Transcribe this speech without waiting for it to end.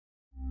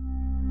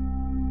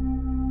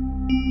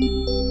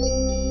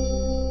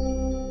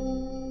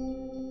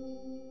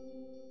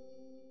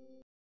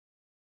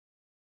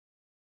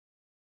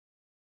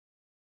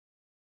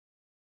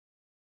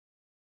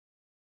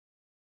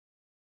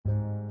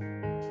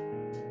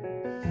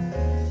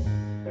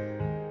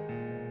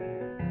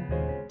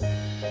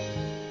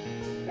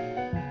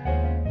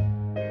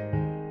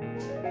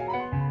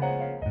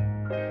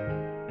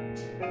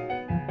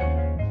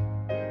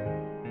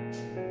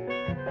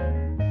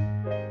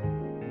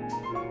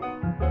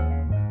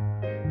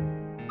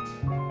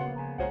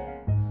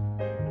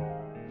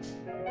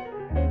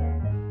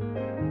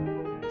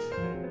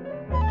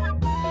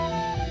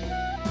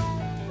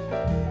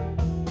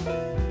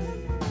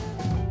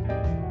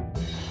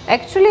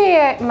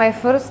Actually, my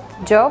first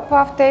job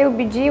after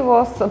AUBG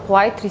was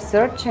Applied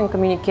Research and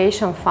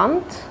Communication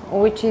Fund,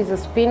 which is a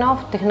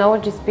spin-off,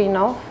 technology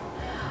spin-off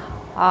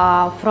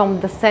from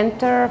the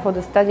Center for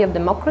the Study of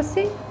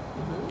Democracy,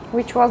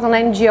 which was an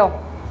NGO.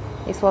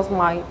 This was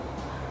my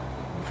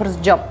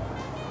first job.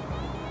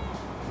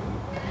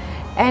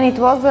 And it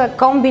was a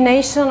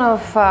combination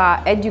of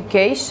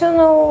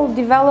educational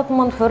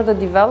development, further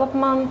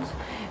development,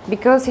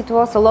 because it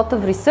was a lot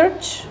of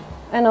research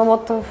and a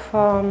lot of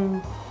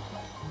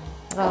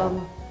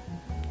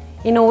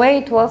in a way,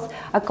 it was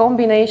a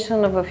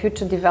combination of a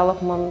future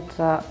development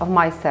of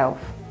myself,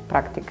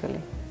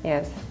 practically,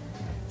 yes.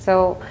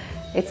 So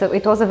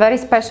it was a very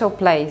special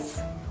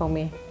place for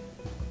me.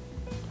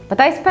 But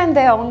I spent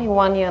there only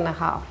 1.5 years,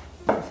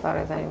 as far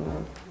as I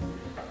remember.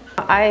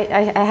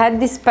 I had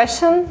this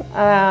passion,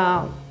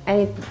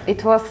 and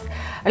it was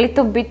a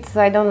little bit,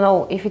 I don't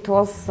know, if it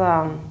was,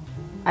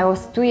 I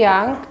was too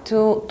young,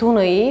 too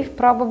naive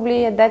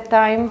probably at that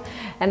time,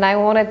 and I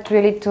wanted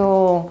really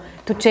to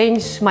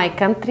change my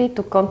country,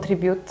 to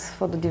contribute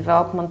for the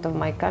development of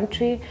my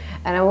country,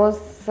 and I was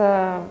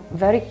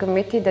very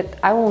committed that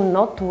I will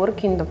not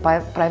work in the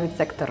private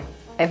sector,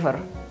 ever.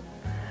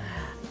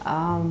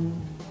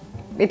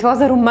 It was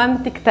a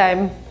romantic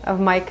time of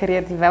my career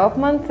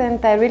development,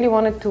 and I really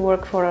wanted to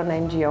work for an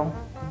NGO.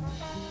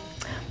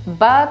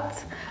 But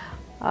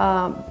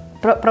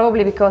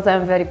probably because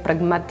I'm very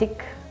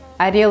pragmatic,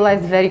 I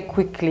realized very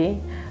quickly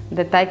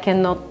that I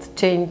cannot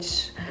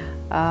change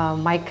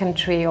my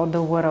country or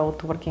the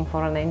world working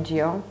for an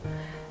NGO,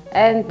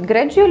 and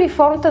gradually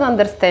formed an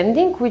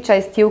understanding, which I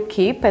still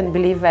keep and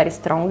believe very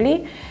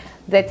strongly,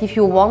 that if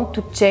you want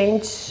to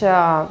change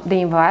the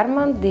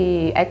environment,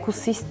 the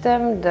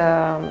ecosystem,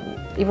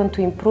 even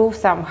to improve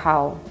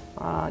somehow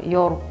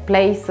your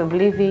place of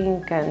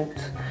living and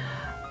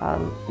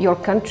your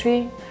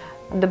country,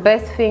 the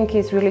best thing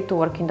is really to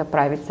work in the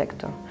private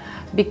sector.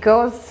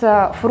 Because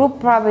through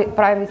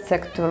private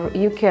sector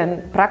you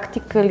can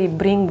practically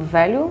bring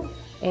value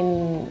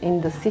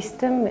in the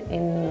system,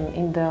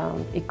 in the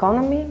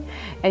economy,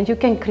 and you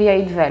can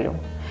create value.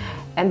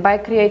 And by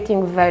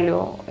creating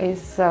value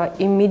is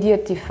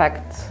immediate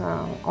effect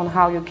on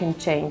how you can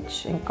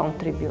change and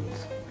contribute.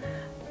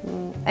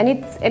 And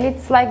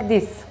it's like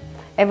this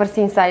ever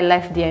since I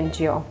left the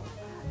NGO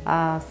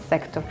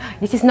sector.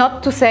 This is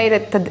not to say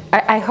that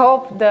I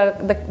hope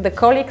the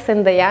colleagues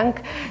and the young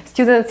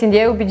students in the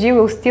AUBG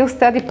will still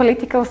study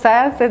political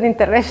science and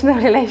international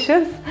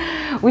relations,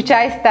 which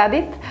I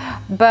studied,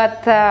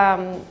 but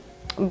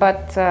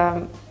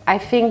I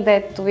think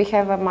that we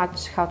have a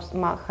much,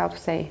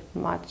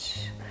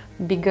 much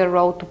bigger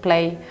role to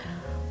play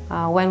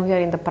when we are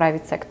in the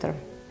private sector.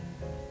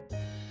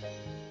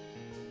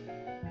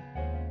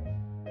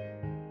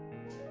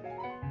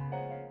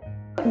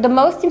 The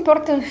most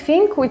important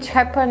thing which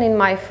happened in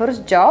my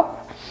first job,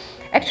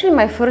 actually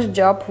my first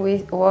job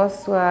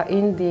was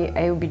in the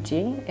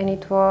AUBG, and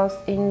it was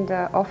in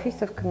the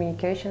Office of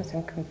Communications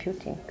and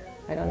Computing.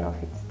 I don't know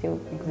if it still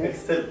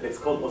exists. It's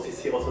called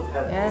OCC, also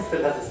it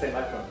still has the same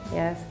acronym.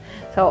 Yes,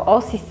 so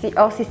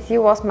OCC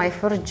was my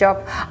first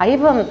job. I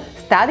even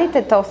studied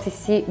at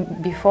OCC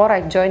before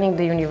I joining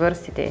the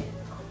university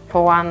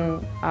for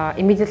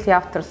immediately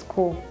after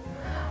school,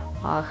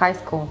 high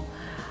school.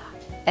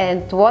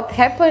 And what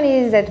happened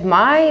is that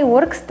my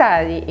work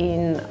study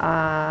in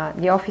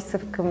the Office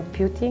of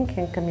Computing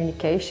and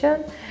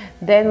Communication,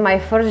 then my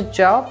first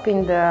job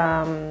in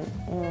the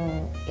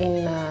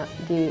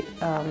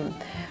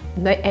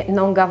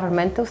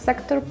non-governmental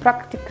sector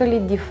practically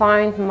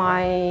defined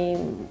my,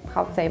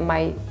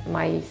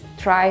 my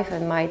strive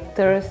and my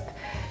thirst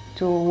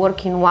to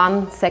work in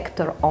one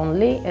sector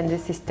only, and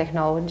this is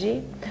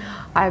technology.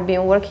 I've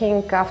been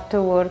working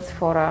afterwards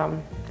for a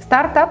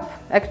startup,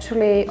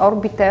 actually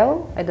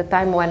Orbitel. At the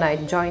time when I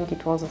joined,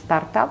 it was a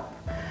startup.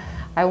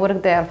 I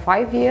worked there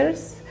 5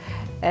 years,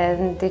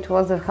 and it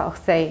was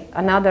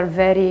another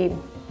very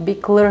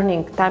big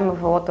learning time,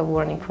 of a lot of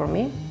learning for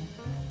me.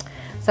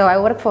 So I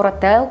worked for a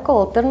telco,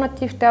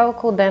 alternative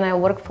telco, then I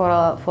worked for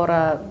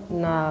a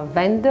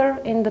vendor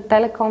in the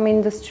telecom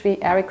industry,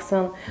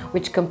 Ericsson,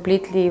 which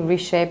completely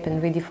reshaped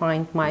and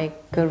redefined my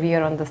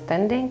career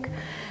understanding.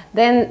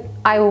 Then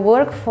I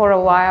worked for a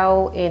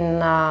while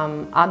in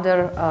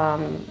other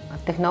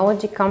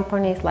technology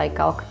companies like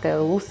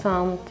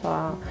Alcatel-Lucent,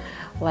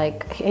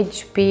 like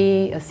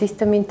HP, a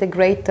system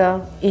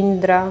integrator,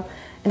 Indra.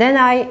 And then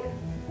I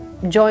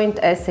joined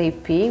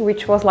SAP,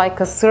 which was like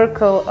a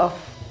circle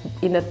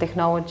in the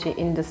technology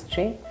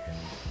industry.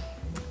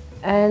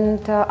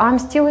 And I'm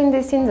still in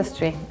this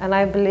industry, and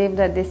I believe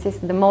that this is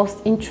the most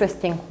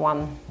interesting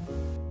one.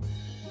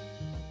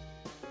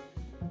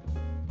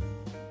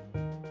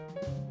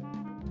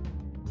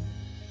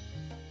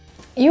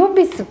 You'll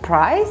be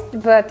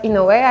surprised, but in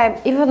a way I'm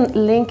even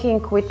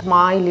linking with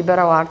my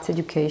liberal arts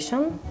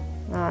education.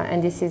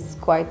 And this is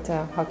quite,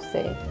 how to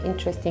say,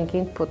 interesting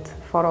input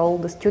for all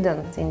the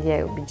students in the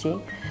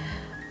AUBG.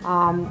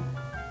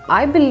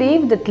 I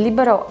believe that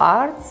liberal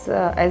arts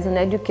as an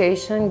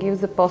education gives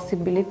the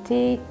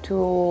possibility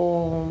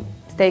to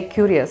stay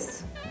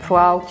curious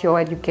throughout your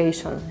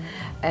education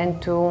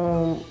and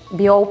to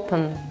be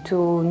open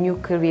to new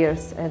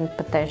careers and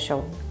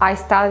potential. I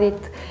studied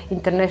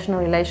international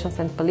relations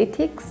and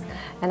politics,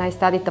 and I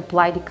studied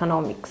applied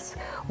economics,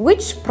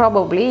 which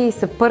probably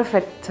is a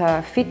perfect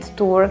fit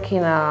to work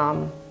in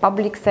a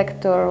public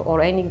sector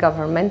or any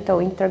governmental,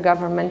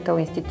 intergovernmental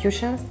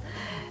institutions.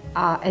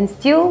 And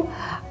still,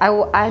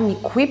 I'm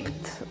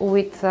equipped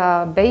with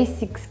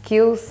basic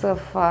skills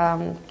of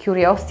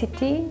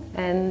curiosity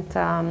and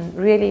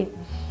really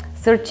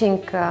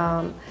searching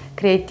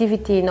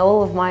creativity in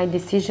all of my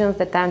decisions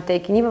that I'm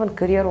taking, even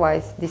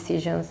career-wise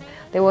decisions.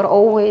 They were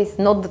always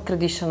not the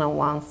traditional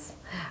ones.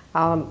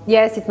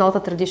 Yes, it's not a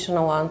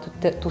traditional one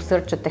to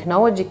search a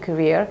technology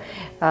career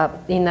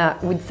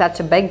with such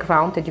a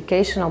background,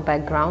 educational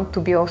background, to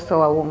be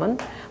also a woman.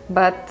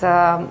 But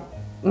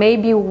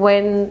maybe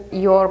when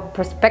your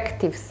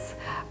perspectives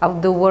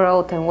of the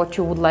world and what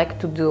you would like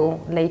to do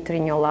later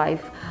in your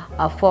life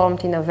are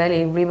formed in a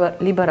very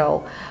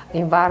liberal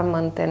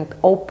environment and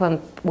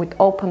with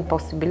open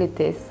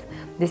possibilities,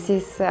 this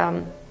is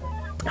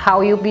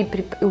how you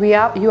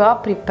are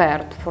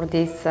prepared for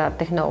this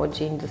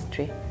technology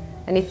industry.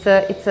 And it's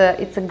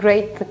a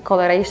great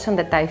correlation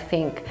that I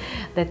think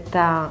that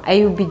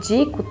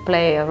AUBG could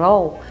play a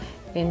role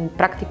in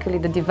practically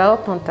the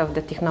development of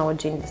the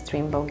technology industry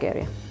in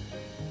Bulgaria.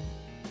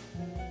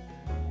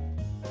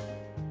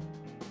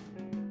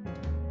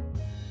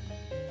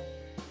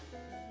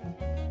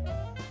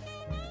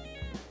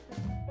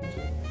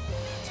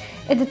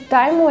 At the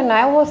time when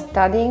I was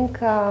studying,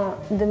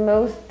 the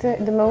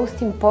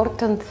most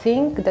important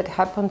thing that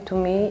happened to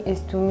me is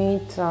to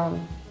meet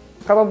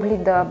probably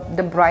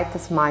the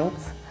brightest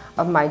minds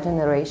of my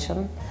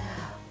generation.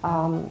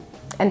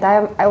 And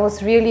I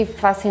was really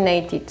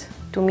fascinated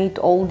to meet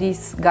all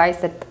these guys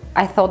that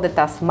I thought that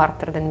are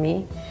smarter than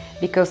me,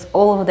 because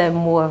all of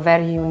them were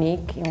very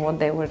unique in what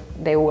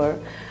they were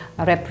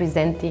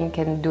representing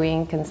and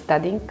doing and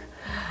studying.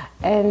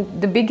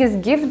 And the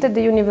biggest gift that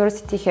the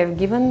university have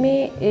given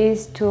me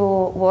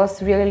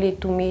was really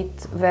to meet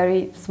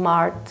very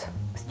smart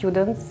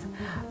students,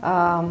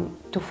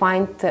 to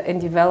find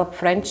and develop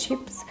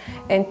friendships,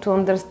 and to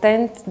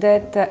understand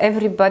that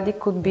everybody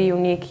could be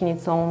unique in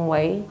its own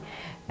way,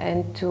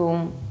 and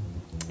to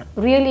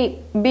really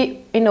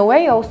be, in a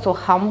way, also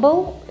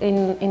humble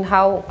in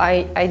how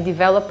I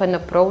develop and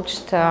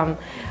approached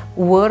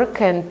work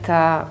and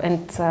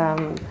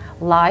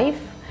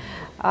life.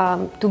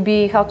 To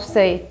be,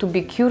 to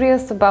be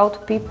curious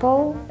about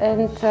people,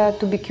 and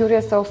to be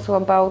curious also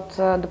about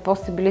the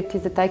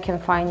possibilities that I can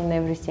find in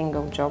every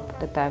single job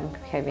that I'm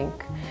having.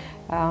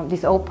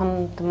 This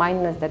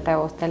open-mindedness that I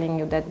was telling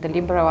you, that the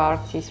liberal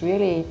arts is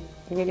really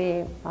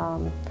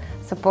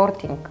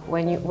supporting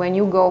when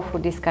you go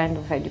through this kind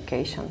of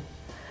education.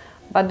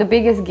 But the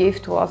biggest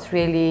gift was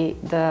really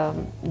the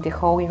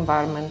whole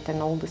environment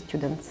and all the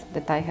students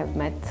that I have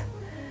met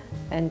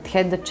and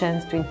had the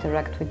chance to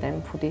interact with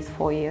them for these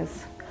 4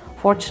 years.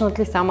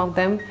 Fortunately, some of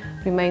them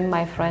remain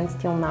my friends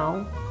till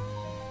now.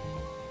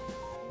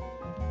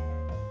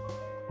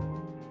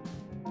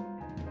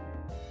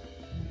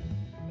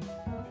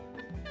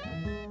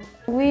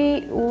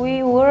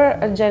 We were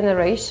a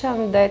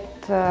generation that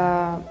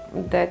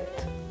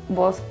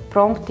was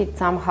prompted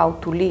somehow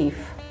to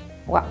leave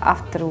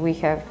after we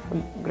have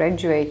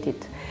graduated,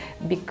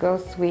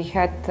 because we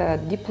had a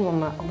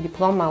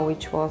diploma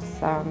which was,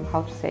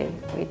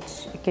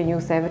 which you can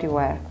use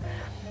everywhere.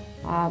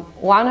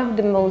 One of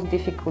the most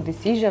difficult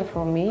decisions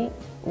for me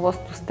was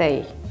to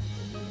stay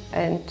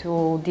and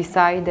to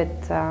decide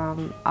that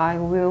I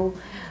will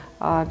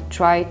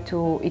try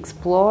to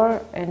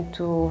explore and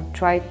to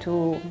try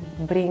to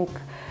bring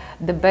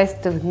the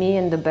best of me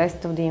and the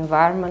best of the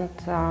environment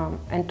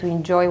and to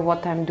enjoy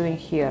what I'm doing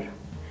here.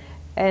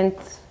 And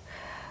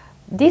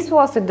this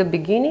was at the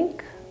beginning,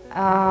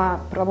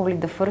 probably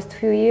the first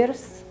few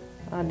years.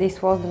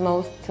 This was the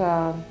most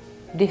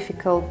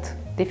difficult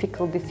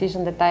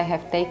decision that I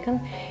have taken.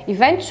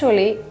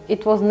 Eventually,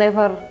 it was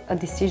never a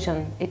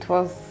decision. It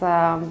was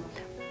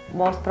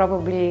most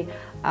probably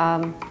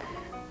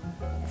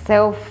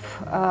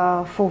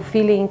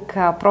self-fulfilling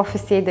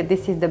prophecy that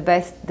this is the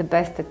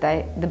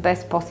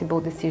best possible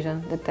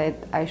decision that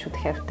I should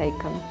have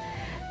taken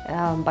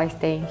by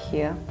staying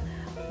here,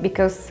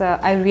 because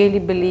I really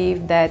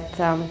believe that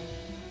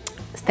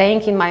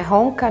staying in my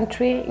home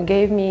country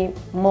gave me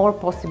more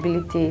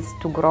possibilities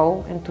to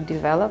grow and to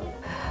develop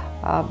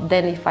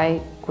than if I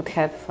could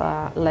have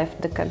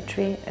left the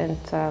country and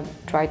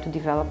tried to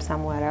develop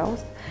somewhere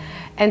else.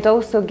 And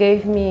also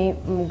gave me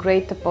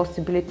greater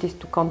possibilities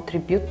to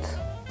contribute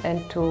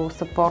and to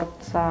support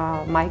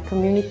my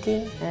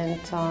community and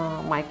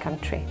my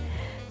country.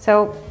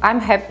 So I'm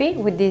happy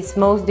with these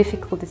most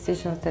difficult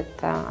decisions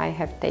that I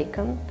have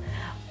taken.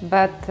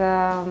 But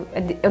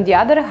on the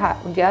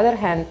other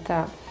hand,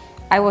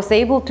 I was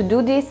able to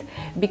do this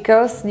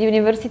because the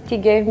university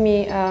gave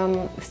me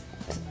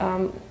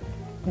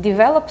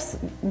develops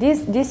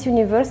this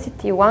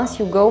university. Once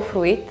you go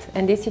through it,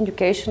 and this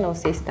educational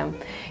system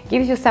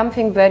gives you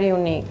something very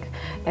unique,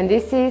 and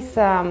this is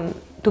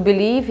to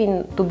believe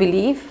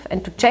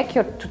and to check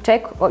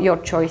your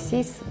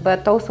choices,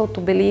 but also to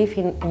believe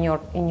in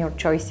your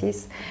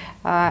choices,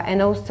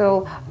 and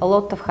also a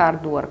lot of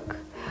hard work.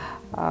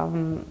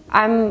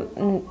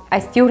 I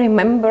still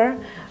remember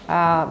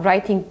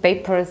writing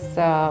papers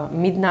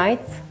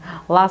midnight,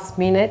 last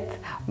minute,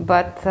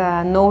 but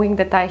knowing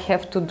that I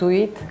have to do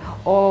it,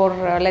 or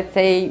let's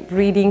say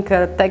reading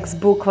a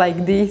textbook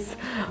like this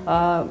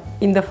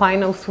in the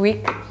finals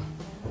week.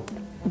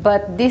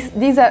 But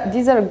these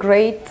are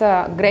great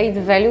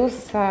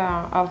values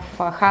of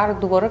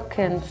hard work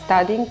and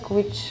studying,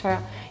 which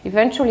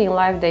eventually in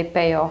life they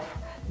pay off.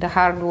 The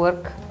hard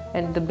work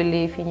and the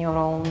belief in your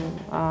own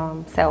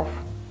self.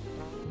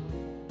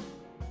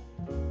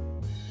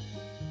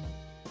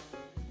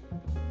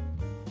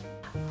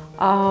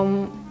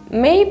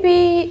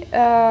 Maybe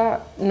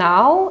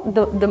now,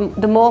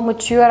 the more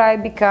mature I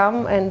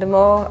become, and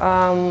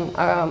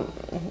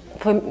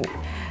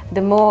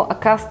the more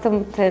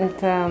accustomed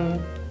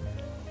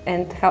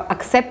and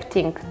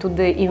accepting to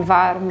the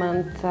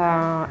environment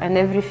and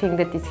everything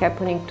that is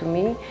happening to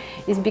me,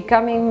 is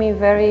becoming me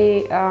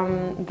very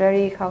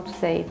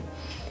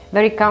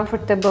very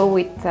comfortable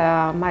with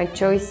my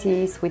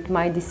choices, with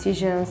my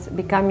decisions,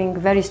 becoming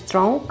very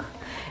strong.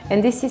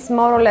 And this is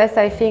more or less,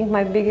 I think,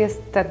 my biggest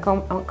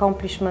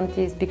accomplishment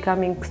is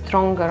becoming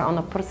stronger on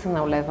a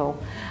personal level.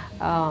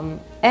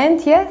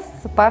 And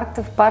yes, part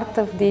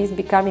of this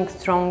becoming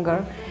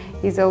stronger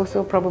is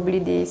also probably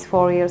these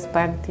 4 years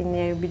spent in the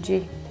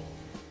AUBG.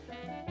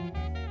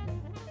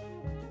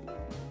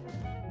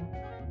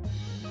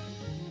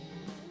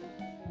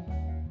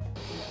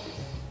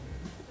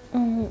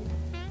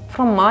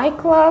 From my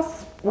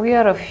class, we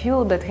are a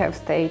few that have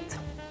stayed,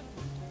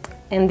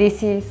 and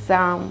this is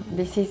a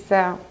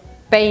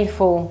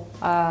painful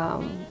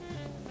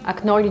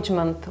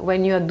acknowledgement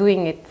when you are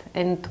doing it,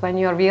 and when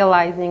you are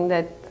realizing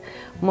that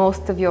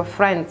most of your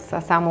friends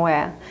are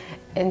somewhere,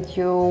 and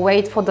you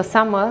wait for the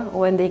summer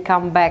when they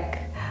come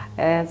back,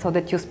 so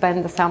that you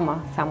spend the summer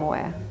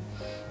somewhere.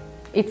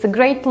 It's a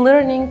great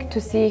learning to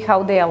see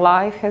how their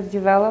life has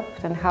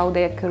developed and how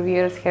their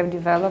careers have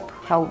developed,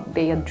 how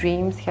their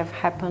dreams have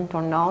happened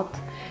or not.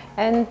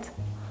 And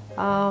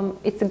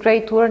it's a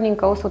great learning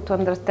also to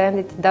understand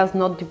it does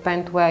not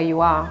depend where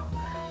you are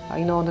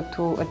in order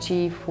to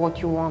achieve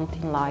what you want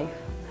in life.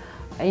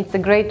 And it's a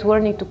great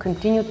learning to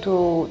continue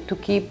to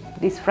keep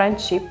this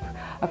friendship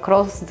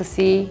across the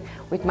sea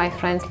with my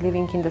friends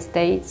living in the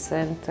States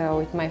and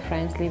with my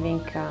friends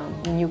living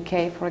in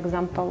UK, for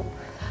example.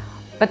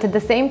 But at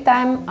the same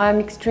time, I'm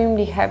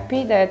extremely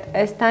happy that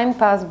as time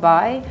passed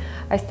by,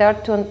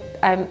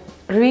 I'm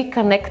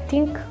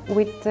reconnecting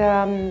with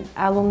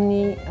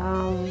alumni,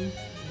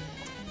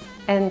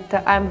 and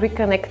I'm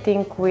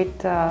reconnecting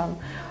with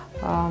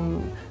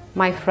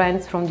my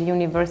friends from the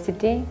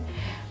university,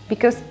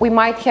 because we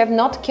might have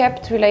not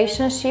kept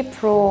relationship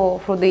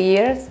through the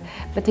years,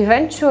 but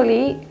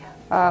eventually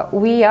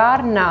we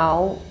are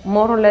now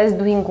more or less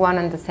doing one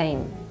and the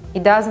same.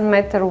 It doesn't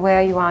matter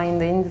where you are in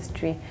the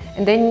industry,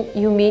 and then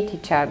you meet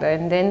each other,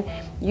 and then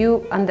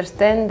you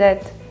understand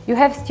that you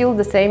have still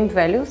the same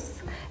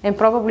values, and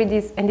probably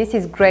this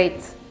is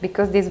great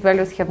because these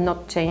values have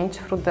not changed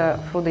through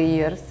the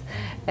years,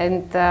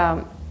 and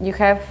you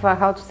have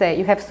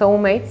you have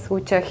soulmates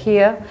which are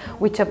here,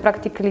 which are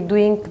practically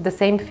doing the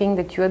same thing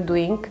that you are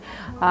doing,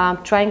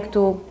 trying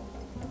to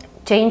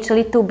change a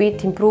little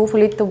bit, improve a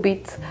little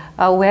bit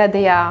where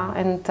they are,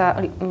 and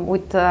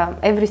with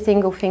every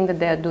single thing that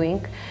they are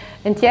doing.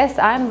 And yes,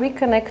 I'm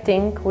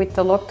reconnecting with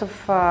a lot of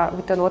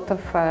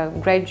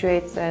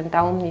graduates and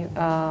alumni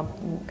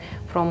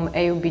from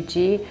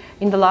AUBG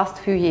in the last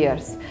few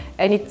years,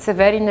 and it's a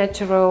very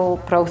natural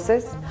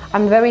process.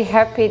 I'm very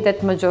happy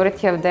that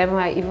majority of them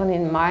are even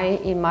in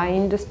my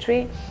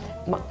industry,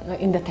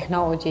 in the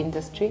technology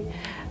industry,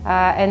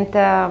 and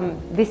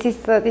this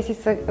is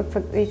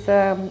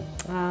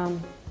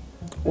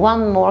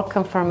one more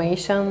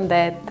confirmation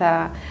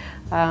that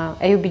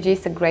AUBG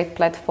is a great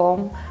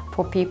platform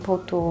for people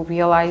to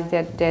realize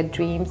their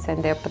dreams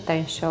and their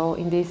potential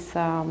in this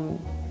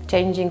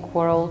changing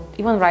world,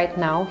 even right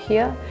now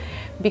here,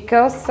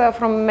 Because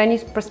from many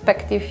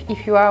perspectives,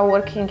 if you are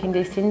working in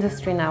this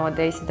industry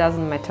nowadays, it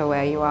doesn't matter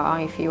where you are.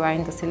 If you are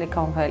in the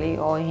Silicon Valley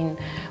or in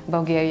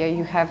Bulgaria,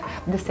 you have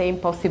the same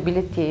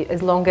possibility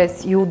as long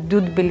as you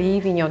do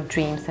believe in your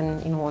dreams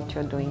and in what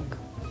you're doing.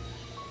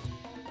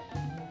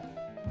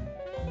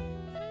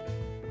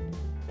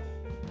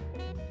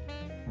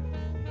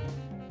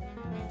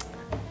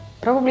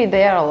 Probably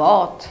there are a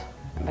lot,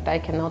 but I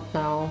cannot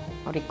now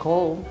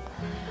recall.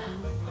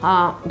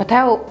 But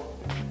I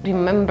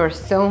remember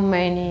so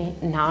many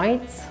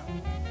nights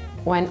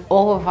when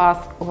all of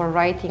us were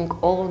writing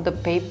all the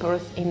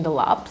papers in the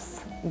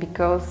labs,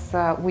 because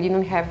we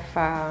didn't have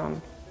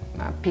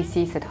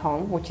PCs at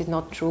home, which is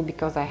not true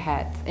because I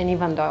had, and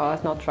even though I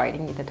was not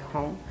writing it at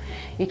home,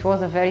 it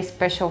was a very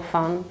special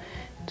fun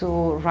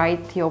to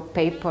write your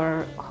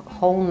paper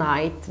whole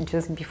night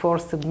just before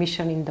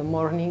submission in the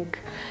morning.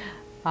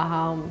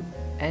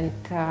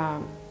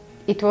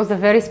 It was a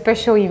very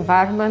special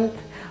environment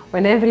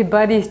when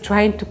everybody is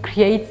trying to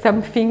create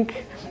something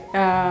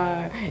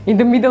in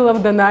the middle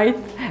of the night,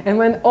 and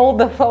when all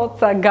the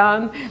thoughts are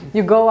gone,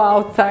 you go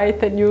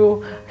outside and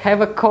you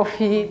have a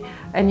coffee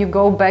and you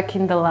go back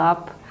in the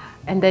lab,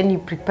 and then you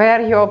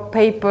prepare your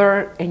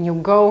paper and you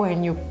go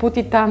and you put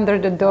it under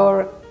the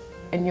door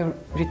and you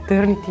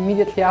return it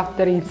immediately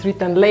after it's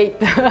written late.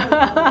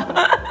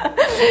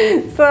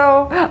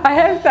 So I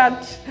have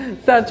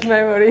such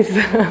memories.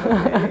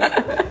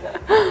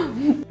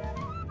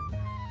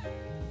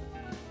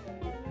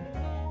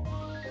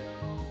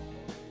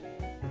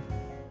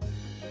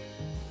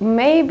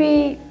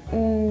 Maybe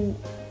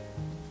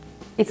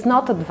it's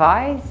not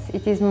advice,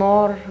 it is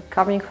more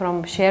coming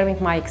from sharing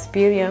my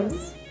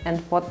experience, and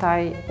what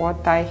I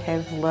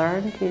have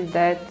learned is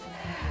that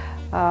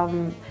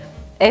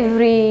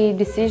every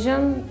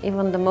decision,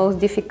 even the most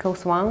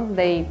difficult one,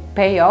 they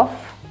pay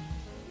off.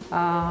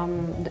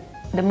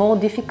 The more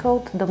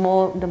difficult, the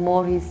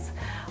more is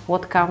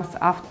what comes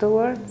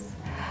afterwards.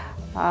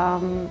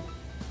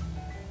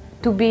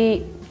 To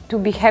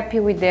be happy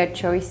with their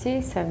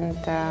choices and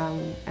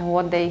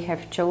what they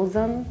have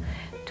chosen.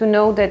 To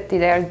know that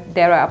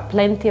there are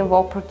plenty of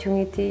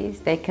opportunities.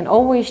 They can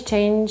always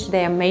change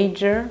their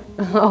major,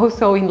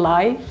 also in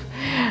life.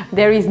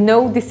 There is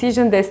no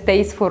decision that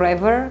stays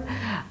forever.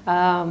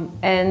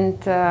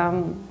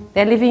 They're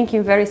living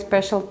in very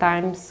special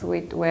times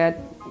where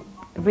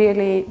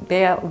really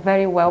they are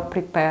very well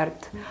prepared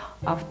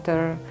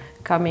after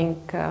coming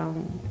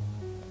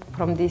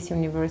from this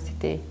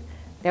university.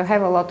 They'll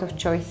have a lot of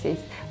choices,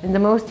 and the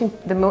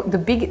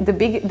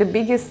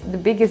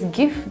biggest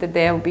gift that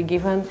they'll be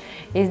given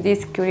is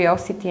this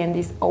curiosity and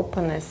this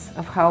openness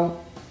of how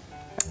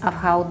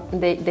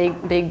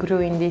they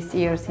grew in these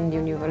years in the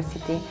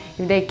university.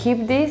 If they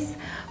keep this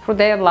for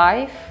their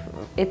life,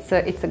 it's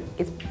a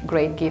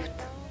great gift.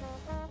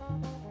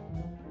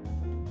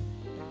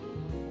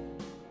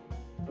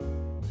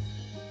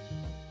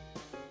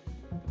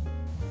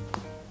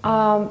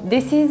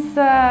 This is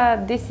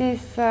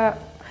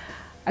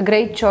a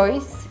great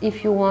choice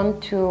if you want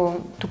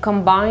to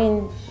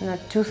combine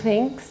two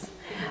things.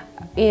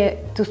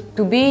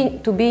 To be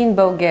in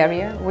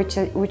Bulgaria,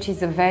 which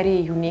is a very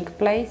unique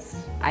place,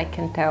 I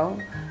can tell.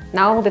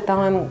 Now that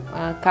I'm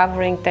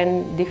covering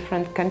 10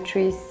 different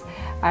countries,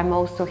 I'm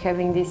also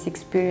having this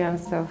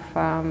experience of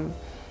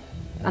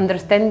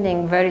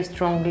understanding very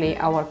strongly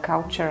our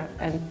culture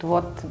and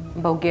what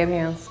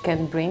Bulgarians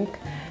can bring.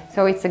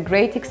 So it's a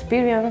great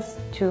experience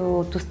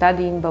to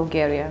study in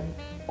Bulgaria,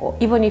 or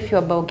even if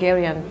you're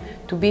Bulgarian,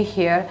 to be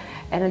here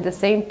and at the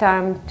same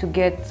time to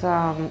get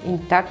in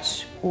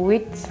touch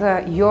with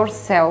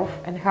yourself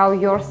and how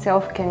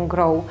yourself can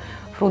grow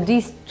through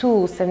these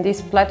tools and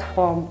this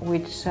platform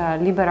which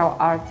liberal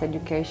arts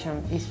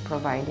education is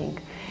providing.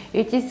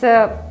 It is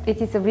a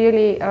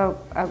really a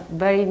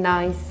very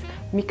nice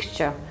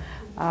mixture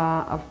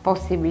of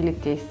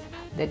possibilities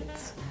that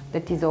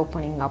is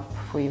opening up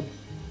for you.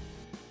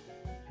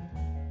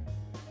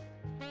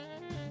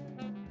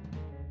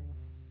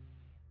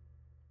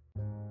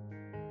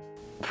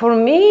 For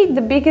me,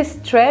 the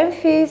biggest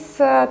strength is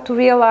to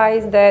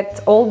realize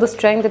that all the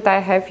strength that I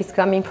have is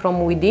coming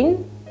from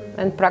within,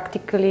 and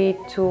practically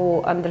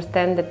to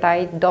understand that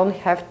I don't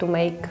have to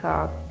make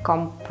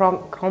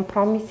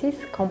compromises.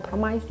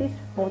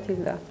 What is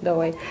the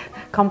way?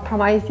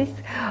 Compromises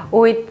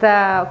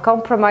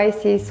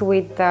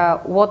with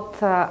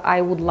what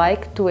I would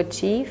like to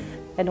achieve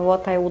and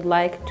what I would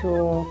like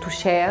to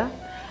share.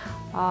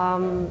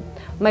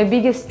 My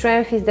biggest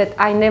strength is that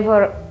I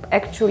never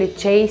actually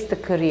chased a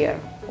career,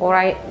 or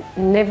I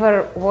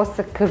never was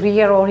a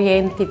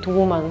career-oriented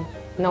woman,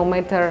 no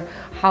matter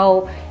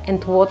how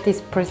and what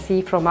is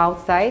perceived from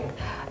outside.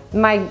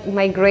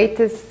 My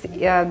greatest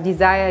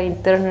desire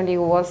internally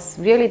was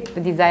really the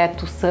desire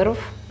to serve,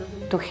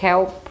 to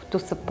help, to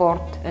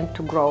support and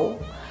to grow.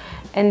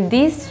 And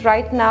this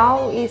right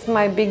now is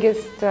my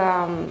biggest,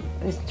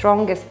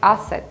 strongest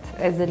asset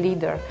as a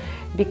leader,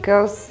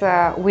 because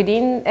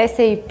within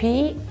SAP,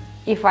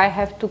 if I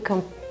have to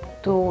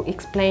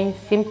explain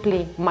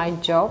simply my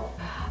job,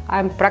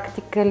 I'm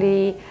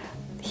practically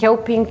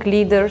helping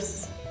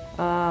leaders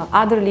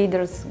other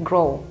leaders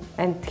grow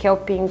and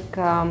helping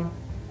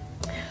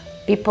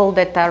people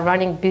that are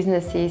running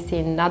businesses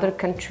in other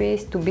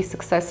countries to be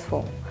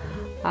successful.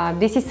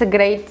 This is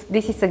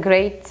a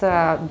great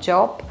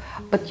job,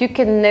 but you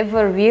can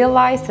never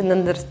realize and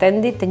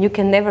understand it, and you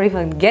can never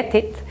even get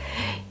it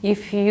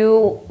if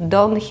you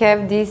don't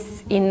have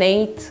this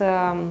innate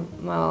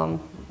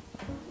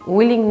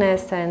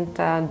willingness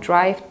and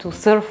drive to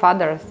serve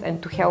others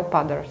and to help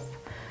others.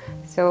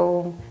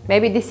 So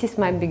maybe this is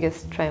my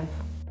biggest strength.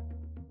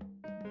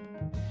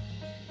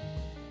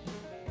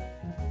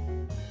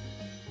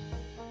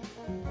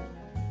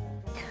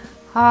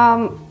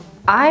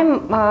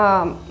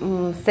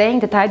 I'm saying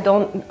that I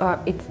don't.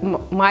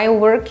 My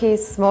work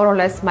is more or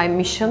less my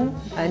mission,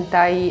 and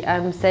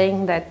I'm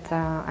saying that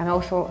I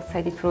also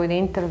said it through the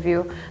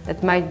interview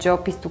that my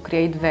job is to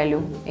create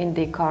value in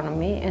the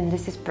economy, and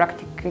this is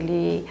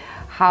practically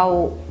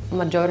how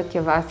majority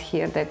of us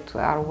here that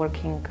are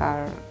working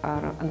are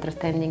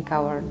understanding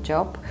our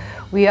job.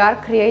 We are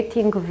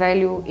creating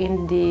value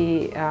in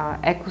the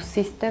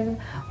ecosystem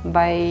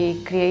by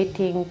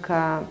creating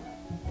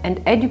and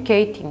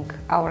educating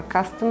our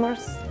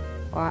customers,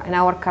 and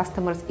our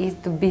customers is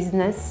the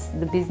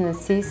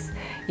businesses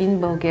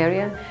in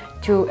Bulgaria,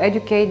 to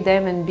educate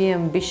them and be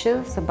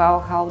ambitious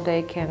about how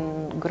they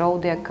can grow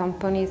their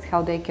companies,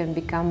 how they can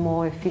become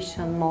more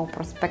efficient, more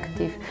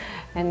prospective,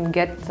 and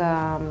get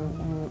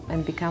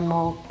and become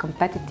more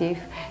competitive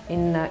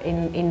in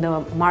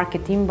the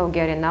market in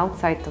Bulgaria and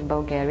outside of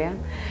Bulgaria,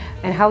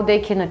 and how they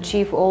can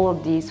achieve all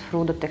of these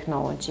through the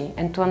technology,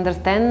 and to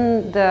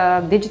understand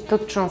the digital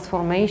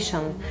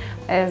transformation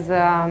as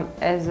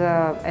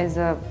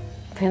a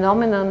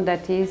phenomenon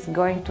that is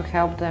going to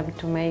help them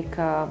to make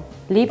a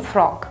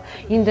leapfrog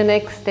in the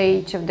next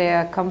stage of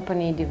their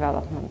company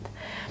development.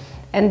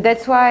 And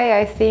that's why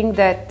I think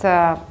that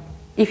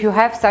if you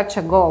have such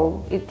a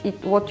goal,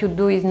 what you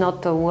do is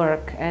not a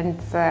work. And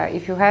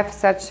if you have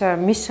such a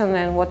mission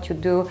and what you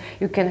do,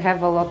 you can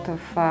have a lot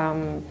of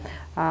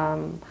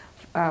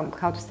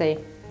how to say,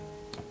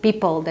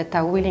 people that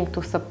are willing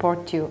to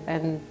support you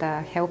and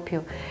help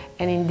you.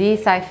 And in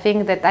this, I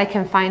think that I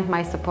can find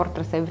my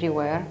supporters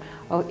everywhere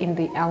in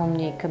the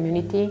alumni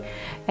community.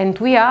 And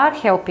we are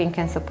helping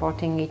and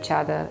supporting each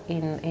other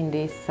in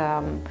this,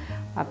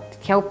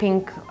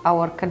 helping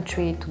our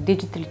country to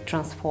digitally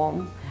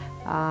transform.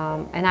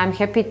 And I'm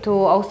happy to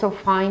also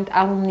find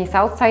alumni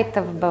outside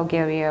of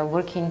Bulgaria,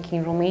 working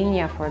in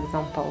Romania, for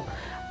example,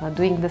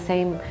 doing the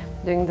same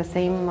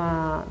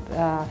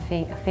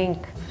thing.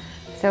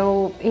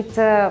 So it's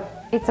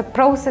a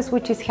process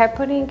which is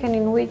happening, and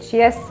in which,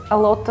 yes, a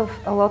lot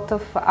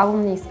of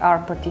alumni are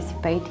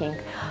participating.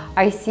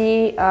 I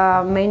see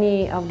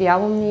many of the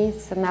alumni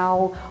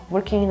now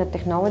working in the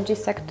technology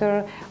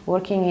sector,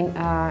 working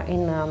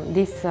in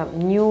this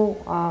new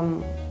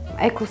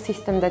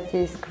ecosystem that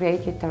is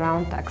created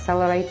around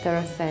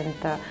accelerators and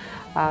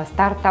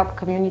startup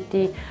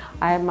community.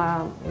 I am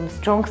a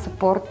strong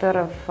supporter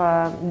of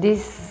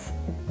this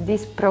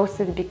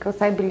process,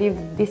 because I believe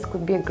this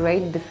could be a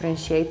great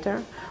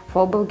differentiator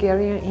for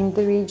Bulgaria in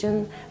the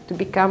region, to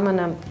become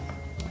a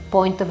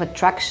point of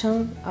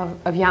attraction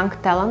of young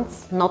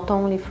talents, not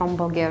only from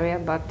Bulgaria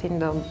but in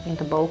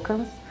the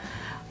Balkans.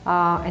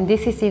 And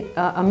this is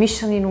a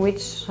mission in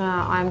which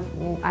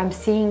I'm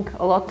seeing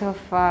a lot of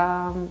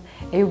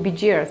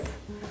AUBGers.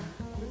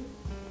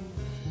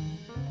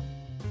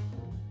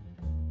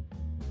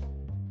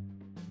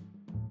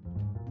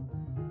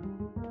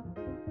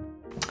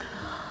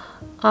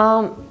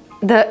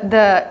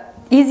 The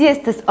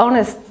easiest,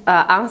 honest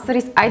answer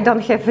is I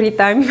don't have free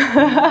time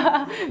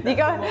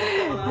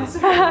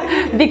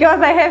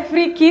because I have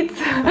 3 kids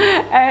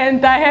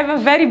and I have a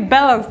very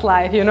balanced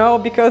life, you know,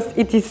 because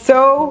it is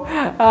so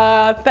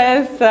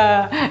tense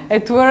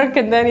at work,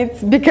 and then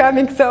it's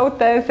becoming so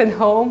tense at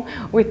home,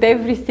 with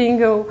every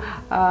single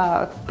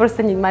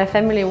person in my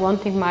family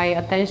wanting my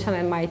attention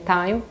and my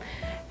time.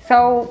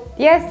 So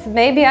yes,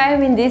 maybe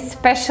I'm in this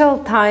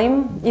special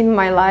time in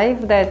my life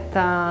that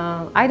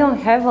I don't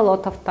have a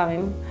lot of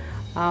time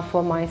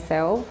for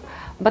myself,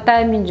 but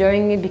I'm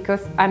enjoying it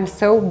because I'm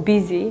so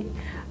busy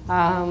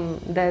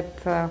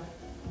that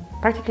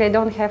practically I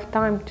don't have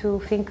time to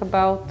think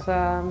about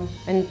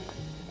and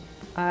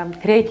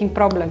creating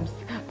problems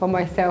for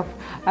myself.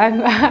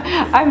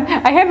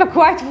 I have a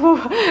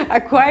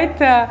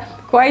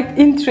quite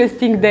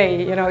interesting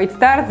day. You know, it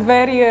starts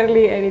very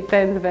early and it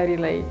ends very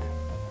late.